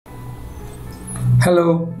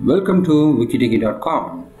Hello, welcome to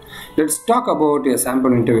wikitiki.com. Let's talk about a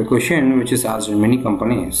sample interview question which is asked in many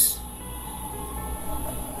companies.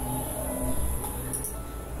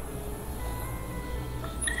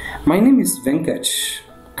 My name is Venkat.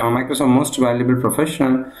 I'm a Microsoft Most Valuable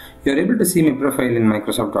Professional. You are able to see my profile in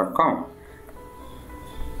Microsoft.com.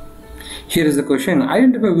 Here is the question.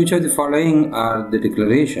 Identify which of the following are the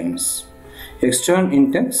declarations. Extern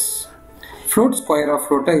index, float square of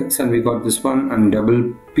float x, and we got this one, and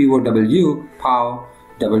double POW, pow,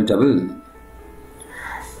 double double.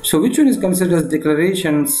 So which one is considered as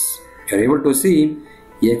declarations? You are able to see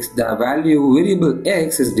x, the value variable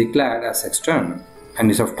x is declared as extern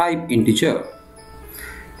and is of type integer.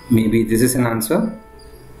 Maybe this is an answer.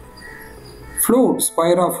 Float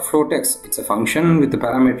square of float x, it's a function with the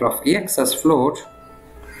parameter of x as float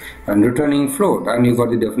and returning float, and you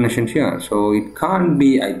got the definition here, so it can't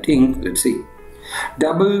be, I think, let's see,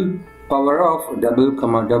 double power of double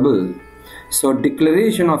comma double. So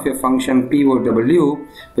declaration of a function POW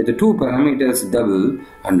with the two parameters double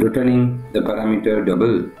and returning the parameter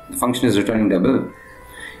double. The function is returning double.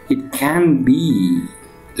 It can be,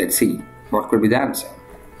 let's see, what could be the answer?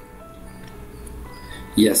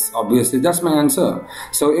 Yes, obviously that's my answer.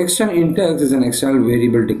 So external index is an external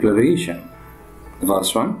variable declaration. The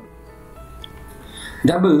first one.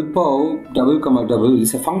 Double pow double comma double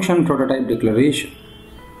is a function prototype declaration.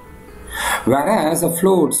 Whereas a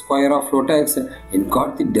float square of float x, it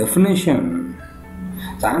got the definition.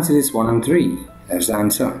 The answer is 1 and 3. That's the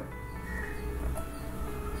answer.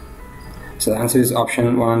 So the answer is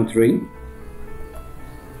option 1 and 3.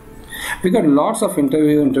 We got lots of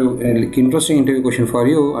interesting interview question for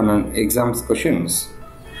you and exams questions.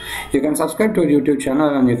 You can subscribe to our YouTube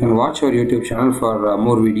channel and you can watch our YouTube channel for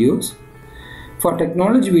more videos. For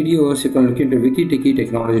technology videos, you can look into Wikitiki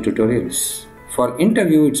technology tutorials. For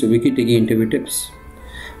interview, it's Wikitiki interview tips.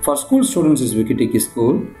 For school students, it's Wikitiki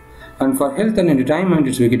school. And for health and entertainment,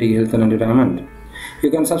 it's Wikitiki health and entertainment. You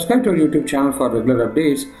can subscribe to our YouTube channel for regular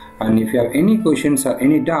updates, and if you have any questions or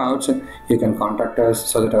any doubts, you can contact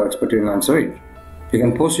us so that our expert will answer it. You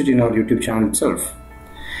can post it in our YouTube channel itself.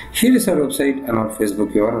 Here is our website and our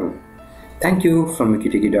Facebook URL. Thank you from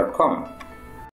wikitiki.com.